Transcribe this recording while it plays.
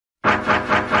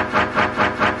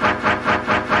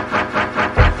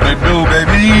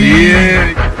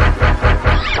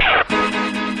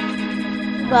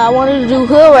wanted to do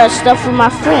hood rat stuff with my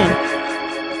friend.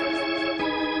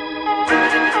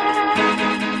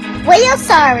 Well, your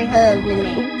sorry hug with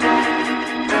me.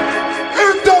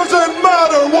 It doesn't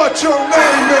matter what your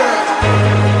name is.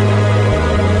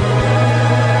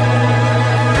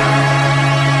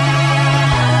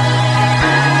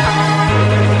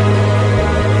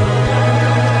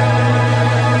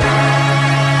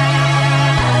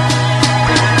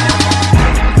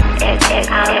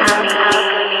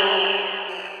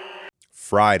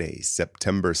 Friday,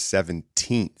 September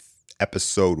 17th,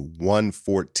 episode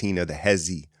 114 of the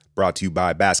Hezzy, brought to you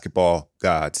by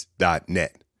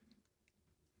basketballgods.net.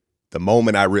 The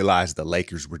moment I realized the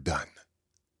Lakers were done,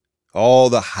 all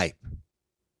the hype,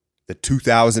 the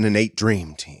 2008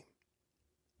 Dream Team,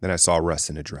 then I saw Russ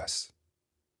in a dress.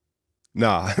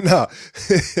 Nah,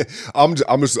 I'm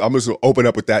just gonna open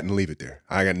up with that and leave it there.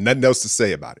 I got nothing else to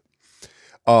say about it.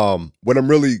 What I'm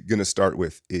really gonna start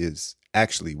with is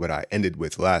actually what I ended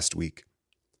with last week,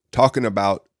 talking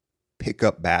about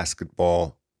pickup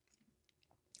basketball,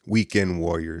 weekend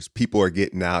warriors. People are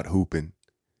getting out hooping.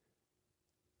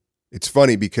 It's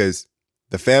funny because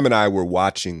the fam and I were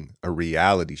watching a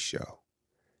reality show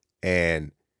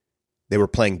and they were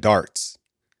playing darts.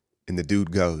 And the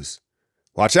dude goes,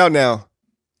 "Watch out now,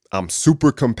 I'm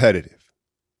super competitive."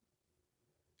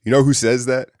 You know who says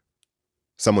that?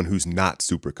 Someone who's not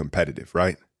super competitive,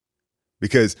 right?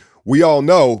 Because we all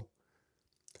know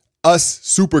us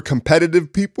super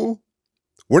competitive people,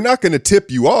 we're not going to tip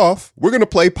you off. We're going to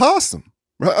play possum.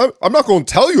 I'm not going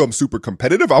to tell you I'm super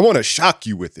competitive. I want to shock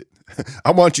you with it. I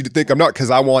want you to think I'm not,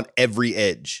 because I want every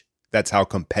edge. That's how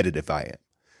competitive I am.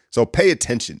 So pay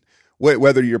attention.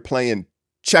 Whether you're playing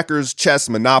checkers, chess,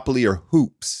 Monopoly, or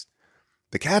hoops.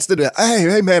 The cats that are,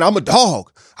 hey man, I'm a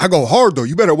dog. I go hard though.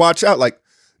 You better watch out. Like,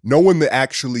 no one that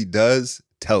actually does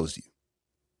tells you.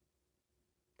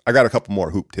 I got a couple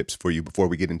more hoop tips for you before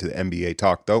we get into the NBA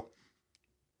talk, though.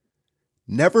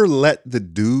 Never let the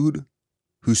dude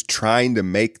who's trying to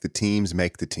make the teams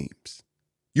make the teams.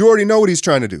 You already know what he's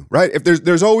trying to do, right? If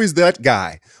there's always that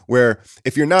guy where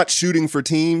if you're not shooting for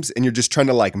teams and you're just trying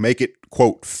to like make it,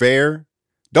 quote, fair,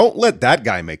 don't let that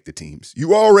guy make the teams.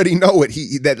 You already know it.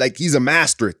 He's a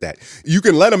master at that. You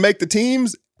can let him make the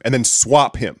teams and then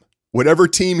swap him. Whatever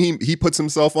team he puts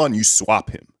himself on, you swap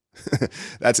him.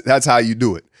 That's how you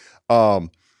do it.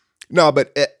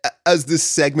 But as this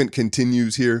segment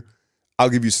continues here, I'll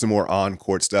give you some more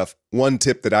on-court stuff. One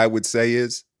tip that I would say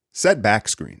is set back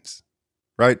screens,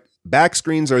 right? Back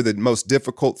screens are the most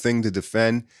difficult thing to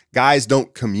defend. Guys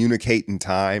don't communicate in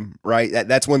time, right?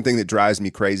 That's one thing that drives me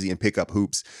crazy in pickup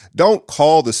hoops. Don't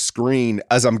call the screen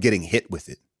as I'm getting hit with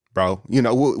it, bro. You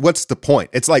know, what's the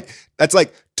point? That's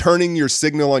like turning your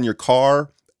signal on your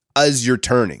car as you're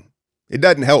turning. It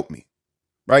doesn't help me,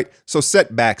 right? So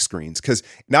set back screens, because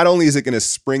not only is it going to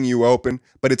spring you open,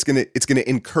 but it's going to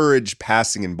encourage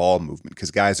passing and ball movement because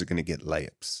guys are going to get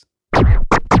layups.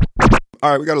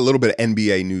 All right, we got a little bit of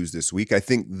NBA news this week. I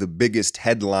think the biggest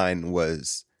headline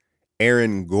was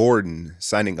Aaron Gordon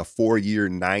signing a 4-year,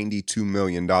 $92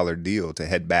 million deal to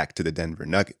head back to the Denver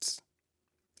Nuggets.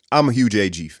 I'm a huge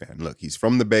AG fan. Look, he's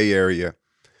from the Bay Area.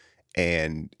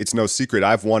 And it's no secret,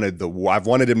 I've wanted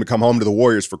him to come home to the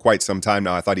Warriors for quite some time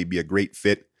now. I thought he'd be a great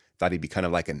fit. Thought he'd be kind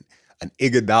of like an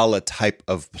Iguodala type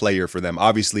of player for them.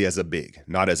 Obviously as a big,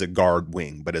 not as a guard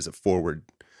wing, but as a forward.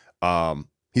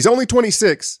 He's only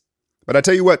 26, but I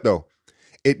tell you what though,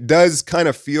 it does kind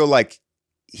of feel like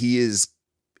he is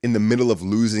in the middle of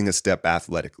losing a step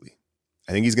athletically.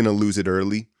 I think he's going to lose it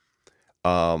early.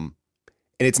 And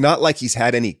it's not like he's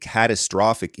had any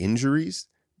catastrophic injuries,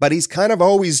 but he's kind of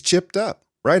always chipped up,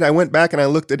 right? I went back and I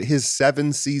looked at his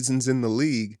 7 seasons in the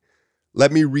league.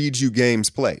 Let me read you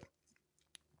games played.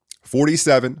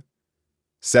 47,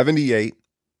 78,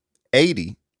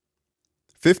 80,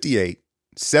 58,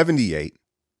 78,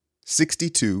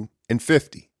 62, and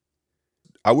 50.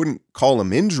 I wouldn't call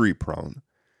him injury prone,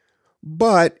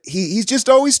 but he's just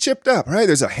always chipped up, right?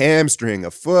 There's a hamstring, a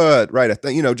foot, right?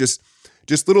 Just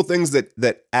little things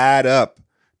that add up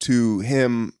to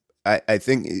him. I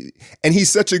think, and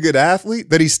he's such a good athlete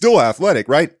that he's still athletic,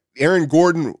 right? Aaron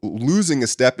Gordon losing a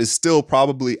step is still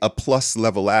probably a plus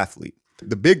level athlete.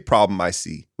 The big problem I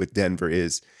see with Denver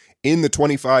is in the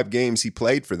 25 games he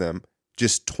played for them,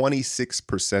 just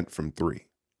 26% from three.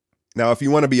 Now, if you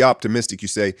want to be optimistic, you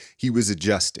say he was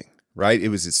adjusting, right? It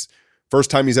was his first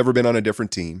time he's ever been on a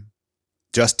different team,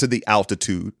 just to the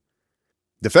altitude.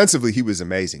 Defensively, he was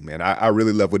amazing, man. I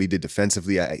really love what he did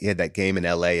defensively. He had that game in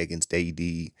LA against AD,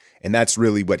 and that's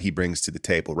really what he brings to the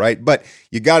table, right? But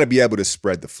you got to be able to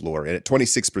spread the floor. And at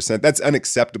 26%, that's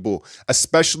unacceptable,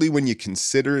 especially when you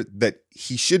consider that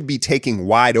he should be taking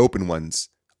wide open ones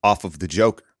off of the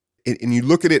Joker. And you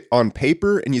look at it on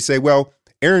paper and you say, well,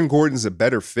 Aaron Gordon's a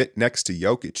better fit next to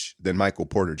Jokic than Michael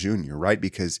Porter Jr., right?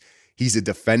 Because he's a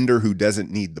defender who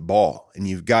doesn't need the ball. And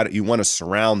you want to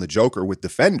surround the Joker with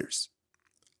defenders.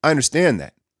 I understand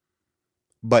that.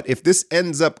 But if this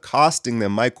ends up costing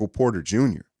them Michael Porter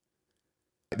Jr.,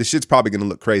 the shit's probably going to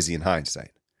look crazy in hindsight,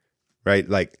 right?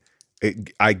 Like,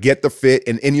 I get the fit.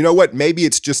 And you know what? Maybe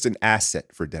it's just an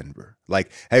asset for Denver.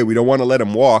 Like, hey, we don't want to let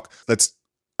him walk. Let's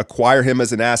acquire him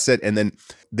as an asset. And then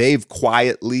they've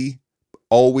quietly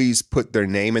always put their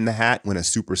name in the hat when a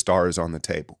superstar is on the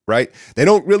table, right? They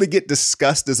don't really get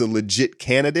discussed as a legit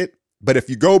candidate. But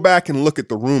if you go back and look at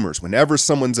the rumors, whenever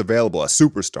someone's available, a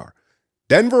superstar,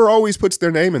 Denver always puts their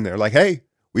name in there. Like, hey,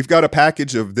 we've got a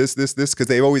package of this, because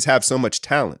they always have so much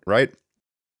talent, right?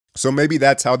 So maybe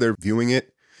that's how they're viewing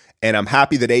it. And I'm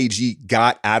happy that AG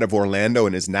got out of Orlando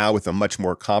and is now with a much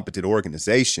more competent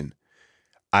organization.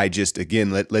 I just, again,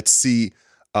 let's see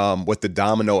what the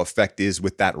domino effect is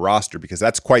with that roster, because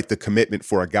that's quite the commitment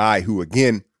for a guy who,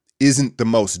 again, isn't the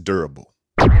most durable.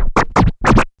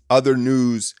 Other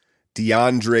news,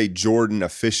 DeAndre Jordan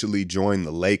officially joined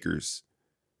the Lakers.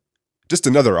 Just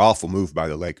another awful move by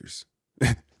the Lakers.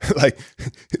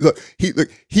 Look,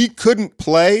 he couldn't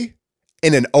play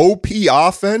in an OP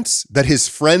offense that his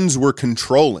friends were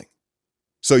controlling.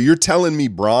 So you're telling me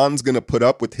Bron's going to put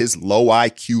up with his low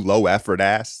IQ, low effort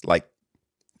ass? Like,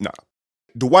 no.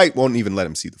 Dwight won't even let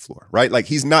him see the floor, right? Like,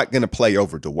 he's not going to play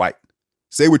over Dwight.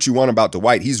 Say what you want about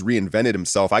Dwight. He's reinvented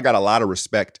himself. I got a lot of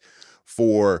respect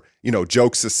for,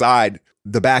 jokes aside,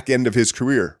 the back end of his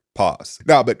career. Pause.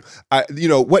 No, but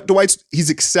he's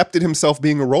accepted himself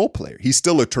being a role player. He's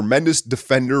still a tremendous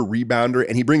defender, rebounder,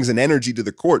 and he brings an energy to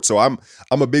the court. So I'm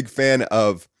a big fan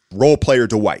of role player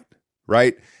Dwight,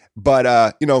 right? But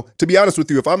to be honest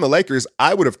with you, if I'm the Lakers,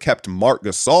 I would have kept Marc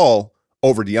Gasol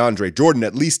over DeAndre Jordan,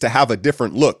 at least to have a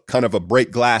different look, kind of a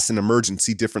break glass and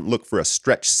emergency different look for a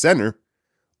stretch center.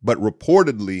 But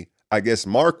reportedly, I guess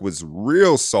Mark was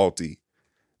real salty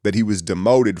that he was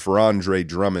demoted for Andre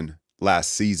Drummond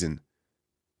last season,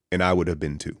 and I would have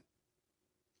been too.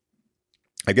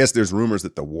 I guess there's rumors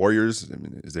that the Warriors,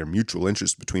 is there mutual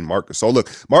interest between Marc Gasol?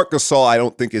 Look, Marc Gasol, I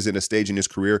don't think is in a stage in his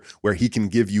career where he can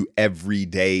give you every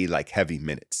day, like, heavy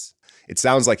minutes. It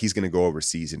sounds like he's going to go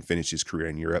overseas and finish his career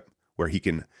in Europe, where he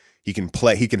can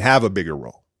have a bigger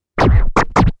role.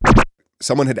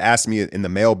 Someone had asked me in the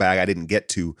mailbag I didn't get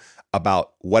to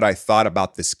about what I thought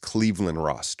about this Cleveland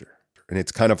roster. And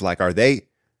it's kind of like, are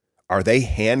they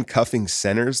handcuffing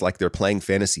centers like they're playing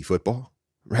fantasy football?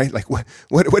 Right? Like,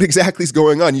 what exactly is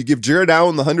going on? You give Jared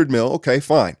Allen the $100 million, okay,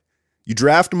 fine. You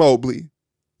draft Mobley,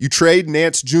 you trade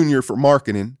Nance Jr. for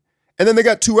Markkanen, and then they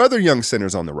got two other young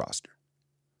centers on the roster.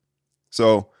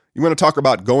 So you want to talk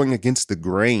about going against the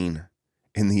grain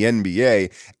in the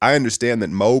NBA? I understand that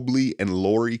Mobley and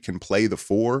Laurie can play the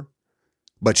four,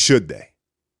 but should they?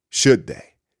 Should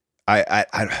they? I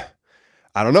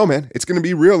don't know, man. It's going to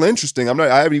be real interesting.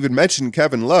 I haven't even mentioned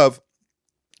Kevin Love,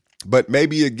 but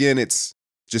maybe again, it's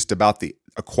just about the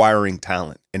acquiring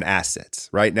talent and assets.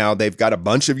 Right now, they've got a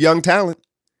bunch of young talent,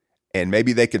 and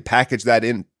maybe they could package that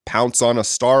in, pounce on a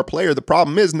star player. The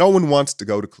problem is no one wants to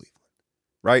go to Cleveland,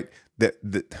 right?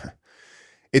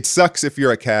 It sucks if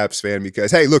you're a Cavs fan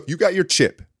because, hey, look, you got your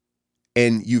chip,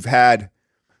 and you've had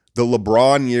the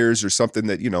LeBron years or something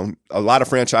that, a lot of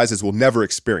franchises will never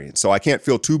experience. So I can't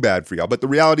feel too bad for y'all. But the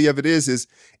reality of it is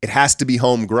it has to be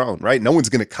homegrown, right? No one's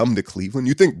going to come to Cleveland.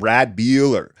 You think Brad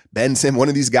Beal or Ben Simmons, one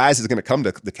of these guys is going to come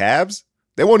to the Cavs?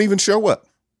 They won't even show up,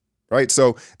 right?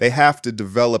 So they have to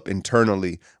develop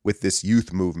internally with this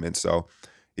youth movement. So,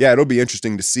 yeah, it'll be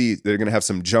interesting to see. They're going to have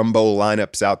some jumbo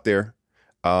lineups out there.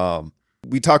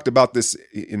 We talked about this,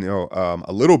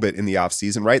 a little bit in the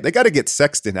offseason, right? They got to get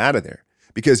Sexton out of there.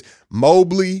 Because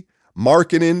Mobley,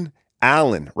 Markkanen,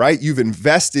 Allen, right? You've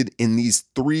invested in these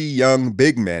three young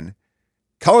big men.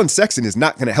 Colin Sexton is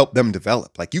not going to help them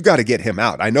develop. Like, you got to get him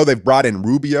out. I know they've brought in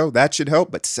Rubio. That should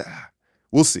help, but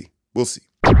we'll see. We'll see.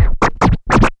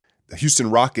 The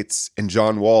Houston Rockets and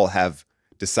John Wall have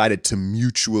decided to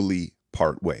mutually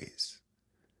part ways.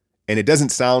 And it doesn't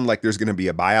sound like there's going to be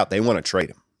a buyout. They want to trade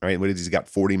him, right? What is he's got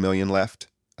 $40 million left?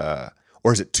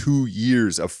 Or is it 2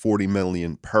 years of $40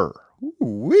 million per?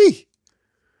 Ooh-wee.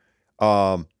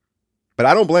 But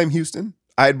I don't blame Houston.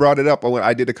 I had brought it up when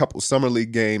I did a couple summer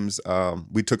league games.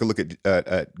 We took a look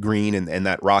at Green and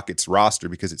that Rockets roster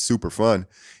because it's super fun.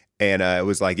 And it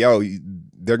was like, yo,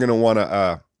 they're going to want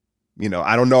to,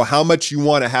 I don't know how much you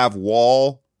want to have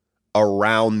Wall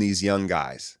around these young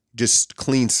guys. Just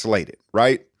clean slate it,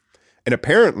 right? And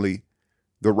apparently,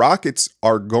 the Rockets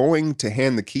are going to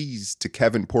hand the keys to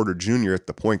Kevin Porter Jr. at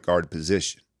the point guard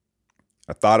position.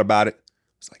 I thought about it. I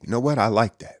was like, you know what? I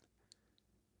like that.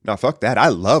 Now, fuck that. I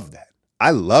love that. I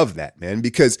love that, man,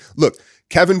 because look,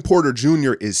 Kevin Porter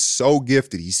Jr. is so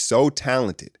gifted. He's so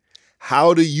talented.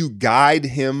 How do you guide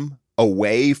him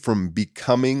away from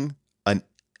becoming an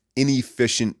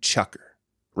inefficient chucker,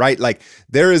 right? Like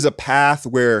there is a path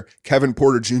where Kevin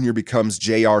Porter Jr. becomes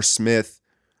J.R. Smith,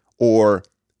 or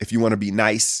if you want to be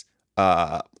nice,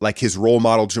 like his role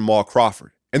model, Jamal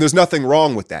Crawford. And there's nothing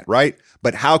wrong with that, right?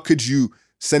 But how could you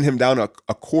send him down a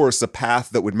course, a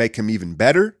path that would make him even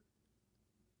better?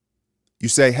 You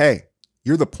say, hey,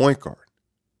 you're the point guard.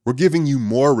 We're giving you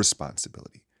more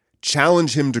responsibility.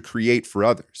 Challenge him to create for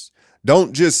others.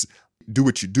 Don't just do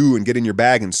what you do and get in your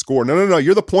bag and score. No.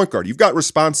 You're the point guard. You've got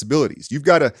responsibilities. You've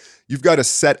got to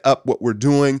set up what we're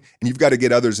doing, and you've got to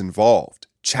get others involved.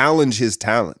 Challenge his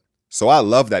talent. So I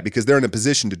love that because they're in a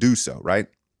position to do so, right?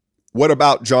 What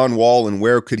about John Wall and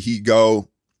where could he go?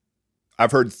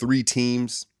 I've heard 3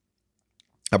 teams.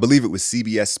 I believe it was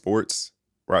CBS Sports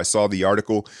where I saw the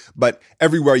article. But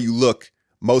everywhere you look,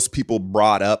 most people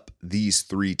brought up these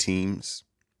 3 teams.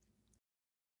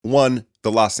 1,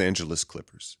 the Los Angeles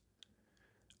Clippers.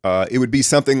 It would be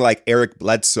something like Eric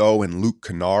Bledsoe and Luke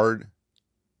Kennard,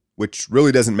 which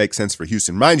really doesn't make sense for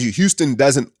Houston. Mind you, Houston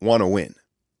doesn't want to win,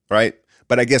 right?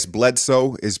 But I guess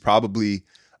Bledsoe is probably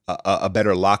a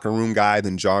better locker room guy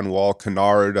than John Wall.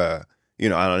 Kennard, I don't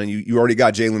know. You already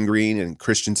got Jalen Green and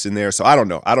Christensen there, so I don't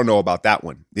know. I don't know about that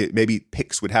one. Maybe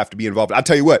picks would have to be involved. I'll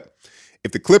tell you what.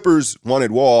 If the Clippers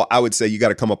wanted Wall, I would say you got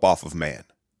to come up off of man,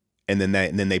 and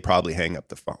then they probably hang up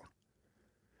the phone.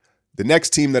 The next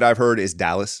team that I've heard is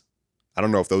Dallas. I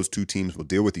don't know if those 2 teams will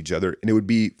deal with each other, and it would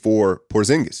be for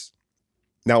Porzingis.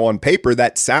 Now, on paper,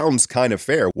 that sounds kind of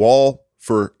fair. Wall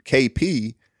for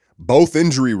KP, both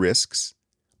injury risks,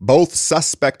 both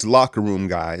suspect locker room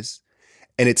guys,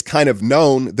 and it's kind of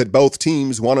known that both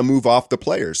teams want to move off the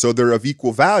players, so they're of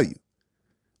equal value.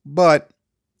 But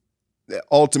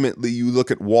ultimately, you look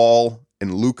at Wall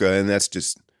and Luka, and that's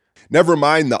just, never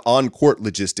mind the on-court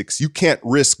logistics. You can't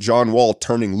risk John Wall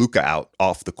turning Luka out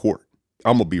off the court.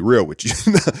 I'm going to be real with you.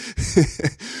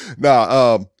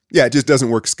 It just doesn't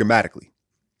work schematically.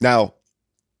 Now,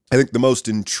 I think the most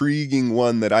intriguing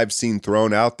one that I've seen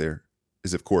thrown out there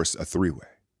is, of course, a 3-way.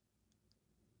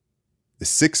 The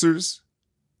Sixers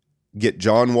get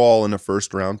John Wall in a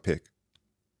first-round pick.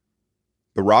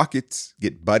 The Rockets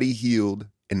get Buddy Hield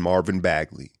and Marvin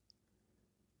Bagley.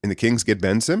 And the Kings get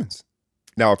Ben Simmons.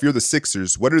 Now, if you're the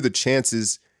Sixers, what are the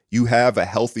chances you have a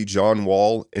healthy John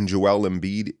Wall and Joel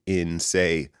Embiid in,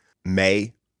 say,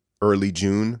 May, early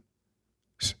June?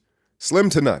 Slim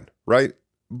to none, right?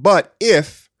 But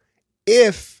if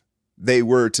they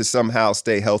were to somehow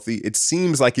stay healthy, it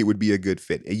seems like it would be a good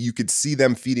fit. You could see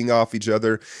them feeding off each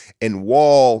other, and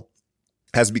Wall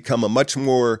has become a much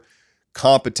more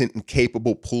competent and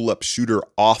capable pull-up shooter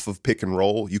off of pick and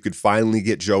roll. You could finally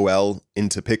get Joel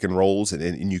into pick and rolls,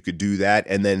 and you could do that.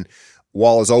 And then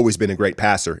Wall has always been a great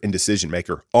passer and decision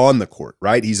maker on the court,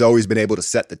 right? He's always been able to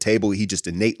set the table. He just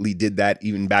innately did that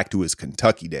even back to his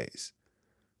Kentucky days.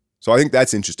 So I think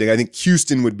that's interesting. I think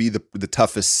Houston would be the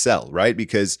toughest sell, right?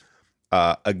 Because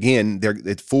again, they're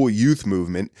at full youth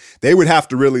movement. They would have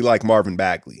to really like Marvin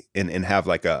Bagley and have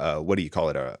like what do you call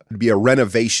it? It'd be a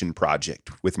renovation project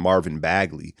with Marvin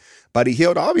Bagley. Buddy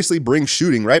Hield obviously brings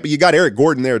shooting, right? But you got Eric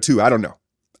Gordon there too. I don't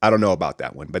know about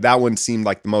that one, but that one seemed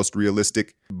like the most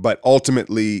realistic. But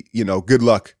ultimately, good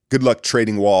luck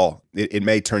trading Wall. It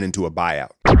may turn into a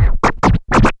buyout.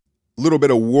 A little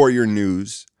bit of Warrior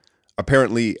news.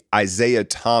 Apparently, Isaiah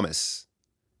Thomas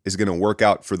is going to work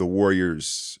out for the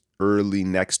Warriors early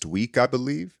next week, I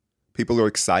believe. People are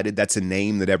excited. That's a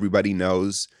name that everybody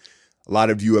knows. A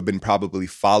lot of you have been probably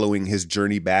following his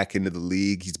journey back into the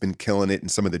league. He's been killing it in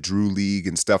some of the Drew League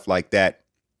and stuff like that.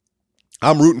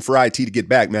 I'm rooting for IT to get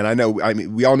back, man.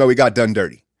 We all know he got done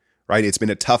dirty, right? It's been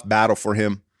a tough battle for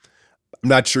him. I'm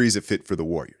not sure he's a fit for the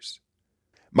Warriors.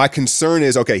 My concern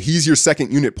is, okay, he's your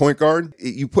second unit point guard.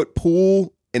 You put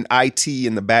Poole and IT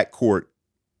in the backcourt,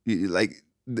 like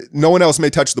no one else may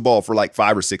touch the ball for like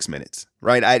 5 or 6 minutes,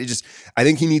 right? I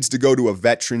think he needs to go to a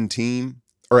veteran team,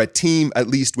 or a team at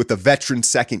least with a veteran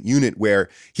second unit where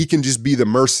he can just be the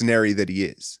mercenary that he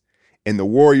is. And the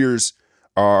Warriors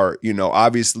are,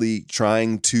 obviously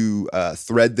trying to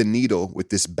thread the needle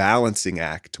with this balancing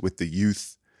act with the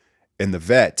youth and the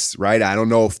vets, right? I don't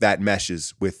know if that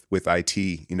meshes with IT.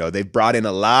 You know, they've brought in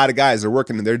a lot of guys. They're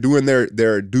working and they're doing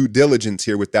their due diligence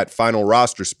here with that final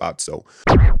roster spot. So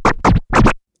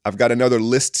I've got another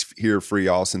list here for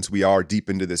y'all since we are deep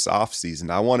into this offseason.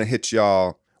 I want to hit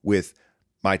y'all with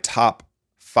my top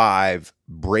 5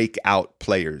 breakout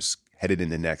players headed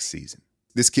into next season.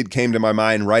 This kid came to my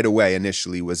mind right away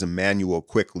initially was Emmanuel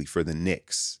Quickley for the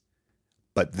Knicks.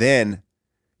 But then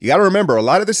you got to remember, a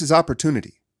lot of this is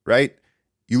opportunity, right?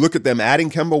 You look at them adding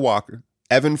Kemba Walker,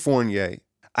 Evan Fournier.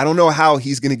 I don't know how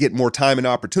he's going to get more time and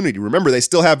opportunity. Remember, they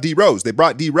still have D Rose. They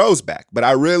brought D Rose back, but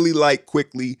I really like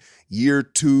Quickley year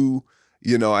 2.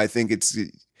 You know, I think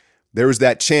there was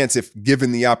that chance if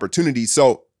given the opportunity.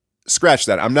 So scratch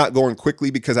that. I'm not going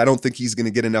Quickley because I don't think he's going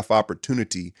to get enough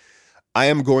opportunity. I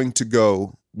am going to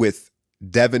go with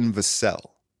Devin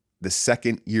Vassell, the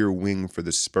second-year wing for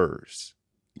the Spurs.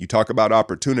 You talk about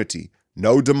opportunity.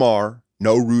 No DeMar,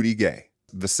 no Rudy Gay.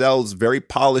 Vassell's very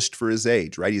polished for his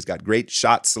age, right? He's got great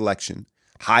shot selection,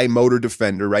 high motor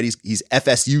defender, right? He's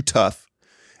FSU tough,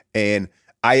 and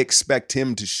I expect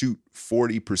him to shoot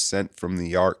 40% from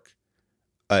the arc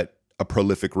at a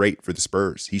prolific rate for the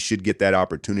Spurs. He should get that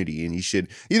opportunity, and he's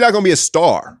not going to be a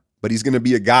star, but he's going to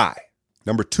be a guy.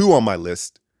 Number 2 on my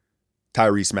list,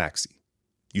 Tyrese Maxey.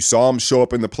 You saw him show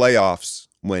up in the playoffs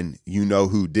when you know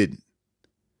who didn't.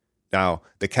 Now,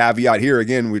 the caveat here,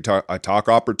 again, I talk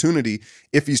opportunity.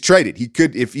 If he's traded, he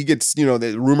could, if he gets,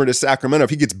 the rumor to Sacramento, if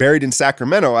he gets buried in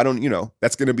Sacramento,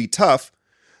 that's going to be tough.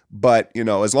 But,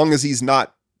 as long as he's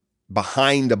not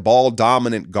behind a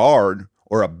ball-dominant guard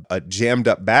or a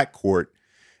jammed-up backcourt,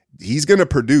 he's going to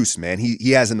produce, man.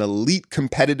 He has an elite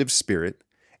competitive spirit.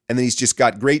 And then he's just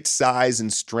got great size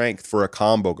and strength for a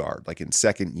combo guard, like in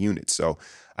second unit. So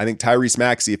I think Tyrese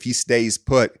Maxey, if he stays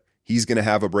put, he's going to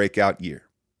have a breakout year.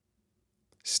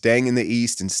 Staying in the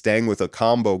East and staying with a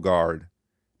combo guard.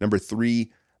 Number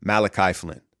 3, Malachi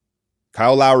Flynn.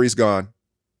 Kyle Lowry's gone.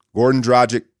 Goran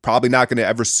Dragic probably not going to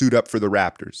ever suit up for the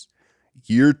Raptors.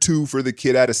 Year 2 for the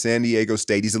kid out of San Diego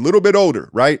State. He's a little bit older,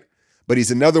 right? But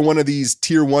he's another one of these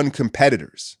tier 1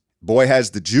 competitors. Boy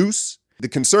has the juice. The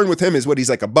concern with him is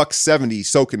he's like a $170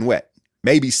 soaking wet,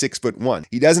 maybe 6'1".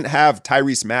 He doesn't have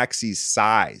Tyrese Maxey's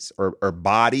size or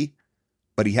body,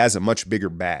 but he has a much bigger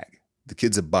bag. The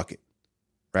kid's a bucket,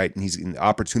 right? And the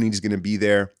opportunity's going to be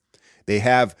there. They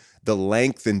have the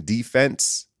length and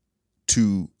defense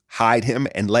to hide him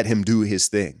and let him do his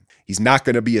thing. He's not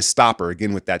going to be a stopper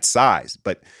again with that size,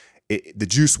 but the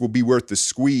juice will be worth the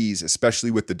squeeze,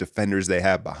 especially with the defenders they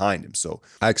have behind him. So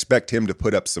I expect him to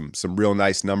put up some real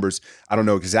nice numbers. I don't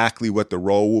know exactly what the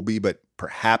role will be, but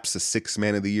perhaps a 6th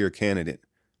Man of the Year candidate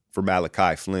for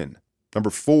Malachi Flynn. Number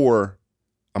 4,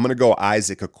 I'm going to go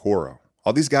Isaac Okoro.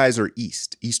 All these guys are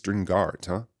Eastern guards,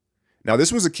 huh? Now,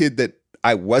 this was a kid that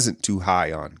I wasn't too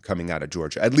high on coming out of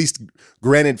Georgia, at least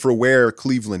granted for where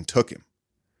Cleveland took him.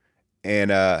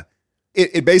 And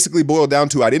it basically boiled down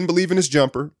to I didn't believe in his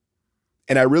jumper.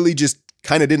 And I really just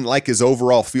kind of didn't like his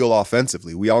overall feel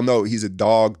offensively. We all know he's a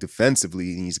dog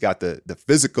defensively, and he's got the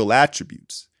physical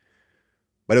attributes.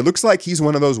 But it looks like he's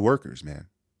one of those workers, man.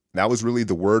 That was really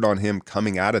the word on him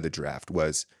coming out of the draft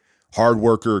was hard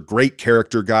worker, great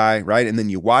character guy, right? And then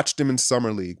you watched him in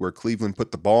Summer League where Cleveland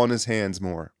put the ball in his hands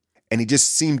more. And he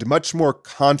just seemed much more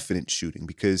confident shooting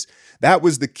because that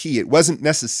was the key. It wasn't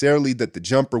necessarily that the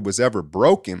jumper was ever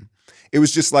broken. It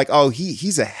was just like, oh,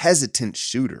 he's a hesitant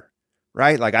shooter.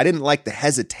 Right? Like I didn't like the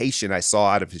hesitation I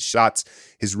saw out of his shots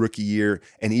his rookie year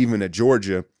and even at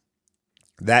Georgia.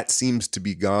 That seems to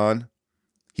be gone.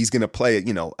 He's going to play,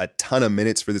 a ton of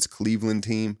minutes for this Cleveland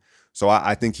team. So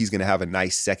I think he's going to have a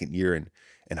nice second year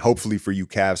and hopefully for you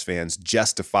Cavs fans,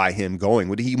 justify him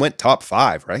going. He went top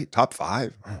 5, right? Top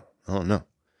 5? I don't know.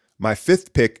 My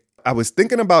 5th pick, I was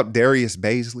thinking about Darius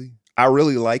Bazley. I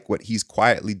really like what he's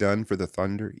quietly done for the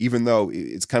Thunder, even though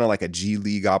it's kind of like a G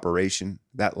League operation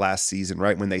that last season,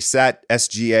 right? When they sat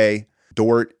SGA,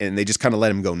 Dort, and they just kind of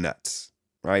let him go nuts,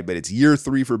 right? But it's year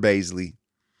 3 for Bazley.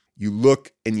 You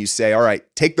look and you say, all right,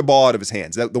 take the ball out of his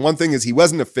hands. The one thing is he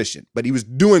wasn't efficient, but he was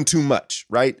doing too much,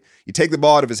 right? You take the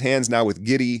ball out of his hands now with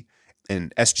Giddey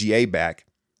and SGA back,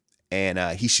 and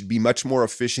he should be much more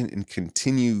efficient and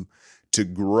continue to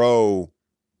grow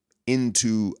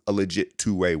into a legit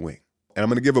 2-way wing. And I'm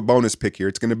going to give a bonus pick here.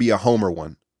 It's going to be a homer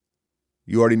one.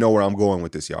 You already know where I'm going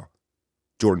with this, y'all.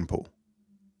 Jordan Poole.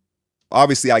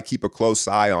 Obviously, I keep a close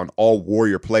eye on all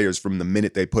Warrior players from the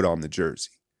minute they put on the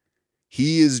jersey.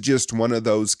 He is just one of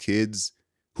those kids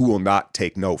who will not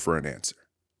take no for an answer.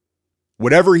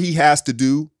 Whatever he has to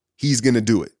do, he's going to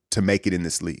do it to make it in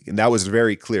this league. And that was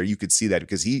very clear. You could see that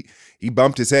because he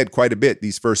bumped his head quite a bit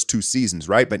these first 2 seasons,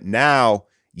 right? But now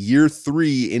year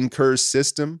 3 in Kerr's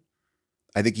system,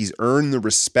 I think he's earned the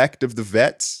respect of the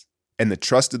vets and the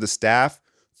trust of the staff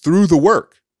through the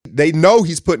work. They know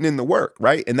he's putting in the work,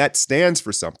 right? And that stands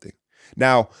for something.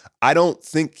 Now, I don't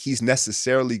think he's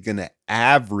necessarily going to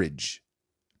average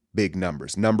big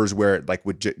numbers where like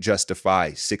would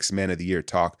justify 6 man of the year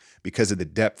talk because of the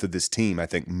depth of this team. I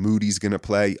think Moody's going to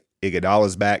play.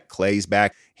 Iguodala's back. Clay's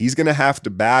back. He's going to have to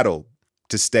battle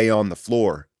to stay on the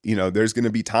floor. You know, there's going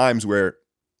to be times where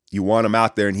you want him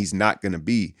out there and he's not going to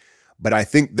be. But I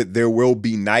think that there will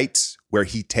be nights where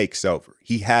he takes over.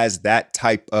 He has that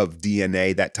type of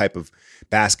DNA, that type of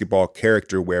basketball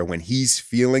character where when he's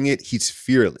feeling it, he's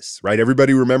fearless, right?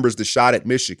 Everybody remembers the shot at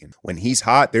Michigan. When he's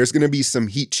hot, there's going to be some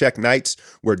heat check nights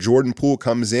where Jordan Poole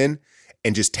comes in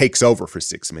and just takes over for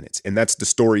 6 minutes. And that's the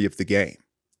story of the game.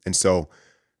 And so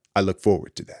I look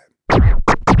forward to that.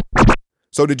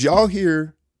 So did y'all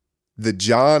hear the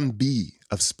John B.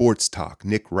 of Sports Talk,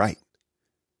 Nick Wright,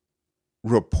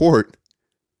 report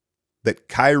that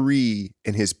Kyrie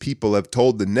and his people have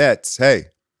told the Nets, hey,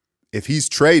 if he's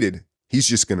traded, he's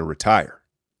just going to retire?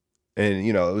 And,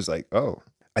 you know, it was like, oh,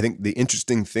 I think the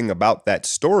interesting thing about that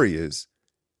story is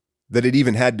that it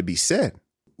even had to be said.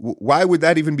 Why would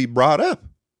that even be brought up?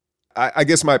 I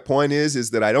guess my point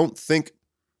is that I don't think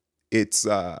it's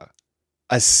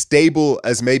as stable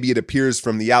as maybe it appears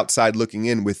from the outside looking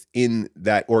in within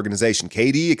that organization.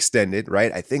 KD extended,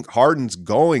 right? I think Harden's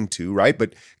going to, right?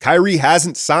 But Kyrie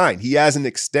hasn't signed. He hasn't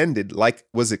extended like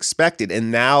was expected.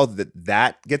 And now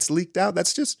that gets leaked out,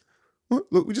 that's just,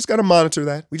 look, we just got to monitor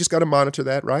that. We just got to monitor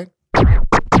that, right?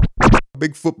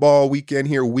 Big football weekend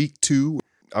here, week 2.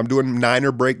 I'm doing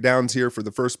Niner breakdowns here for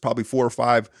the first probably 4 or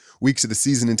 5 weeks of the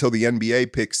season until the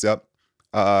NBA picks up.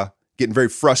 Getting very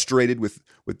frustrated with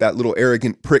that little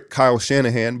arrogant prick Kyle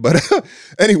Shanahan. But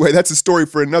anyway, that's a story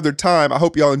for another time. I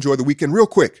hope y'all enjoy the weekend. Real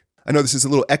quick, I know this is a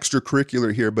little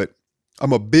extracurricular here, but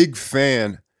I'm a big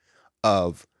fan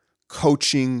of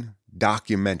coaching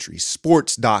documentaries,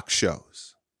 sports doc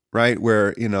shows, right?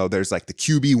 Where, you know, there's like the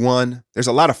QB1. There's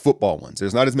a lot of football ones.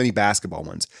 There's not as many basketball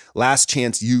ones. Last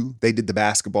Chance U, they did the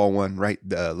basketball one, right?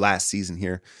 The last season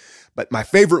here. But my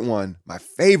favorite one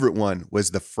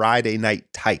was the Friday Night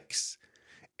Tykes.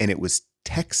 And it was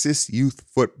Texas youth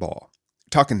football.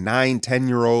 Talking 9,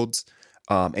 10-year-olds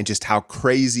and just how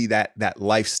crazy that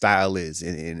lifestyle is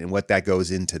and what that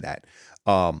goes into that.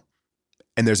 And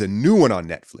there's a new one on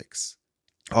Netflix.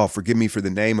 Oh, forgive me for the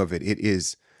name of it. It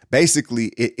is basically,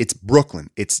 it's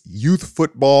Brooklyn. It's youth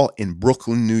football in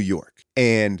Brooklyn, New York.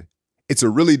 And it's a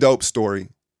really dope story.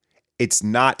 It's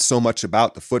not so much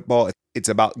about the football. It's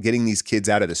about getting these kids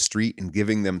out of the street and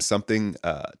giving them something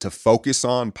to focus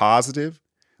on positive.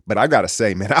 But I got to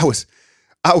say, man, I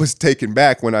was taken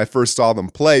back when I first saw them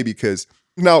play because,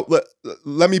 now,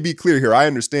 let me be clear here. I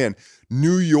understand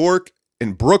New York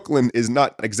and Brooklyn is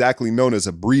not exactly known as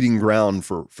a breeding ground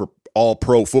for all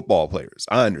pro football players.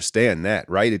 I understand that,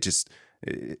 right?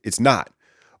 It's not.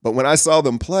 But when I saw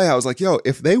them play, I was like, yo,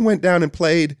 if they went down and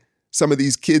played some of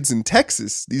these kids in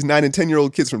Texas, these 9 and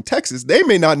 10-year-old kids from Texas, they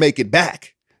may not make it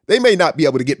back. They may not be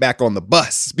able to get back on the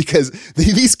bus because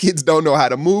these kids don't know how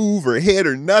to move or hit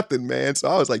or nothing, man. So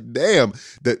I was like, damn,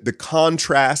 the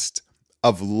contrast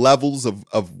of levels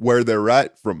of where they're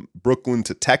at from Brooklyn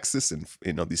to Texas and,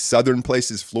 you know, these southern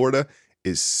places, Florida,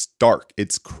 is stark.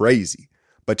 It's crazy.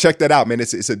 But check that out, man.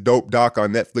 It's a dope doc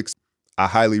on Netflix. I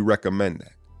highly recommend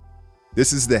that.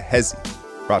 This is The Hezi,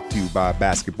 brought to you by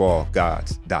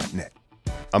basketballgods.net.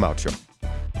 I'm out, y'all.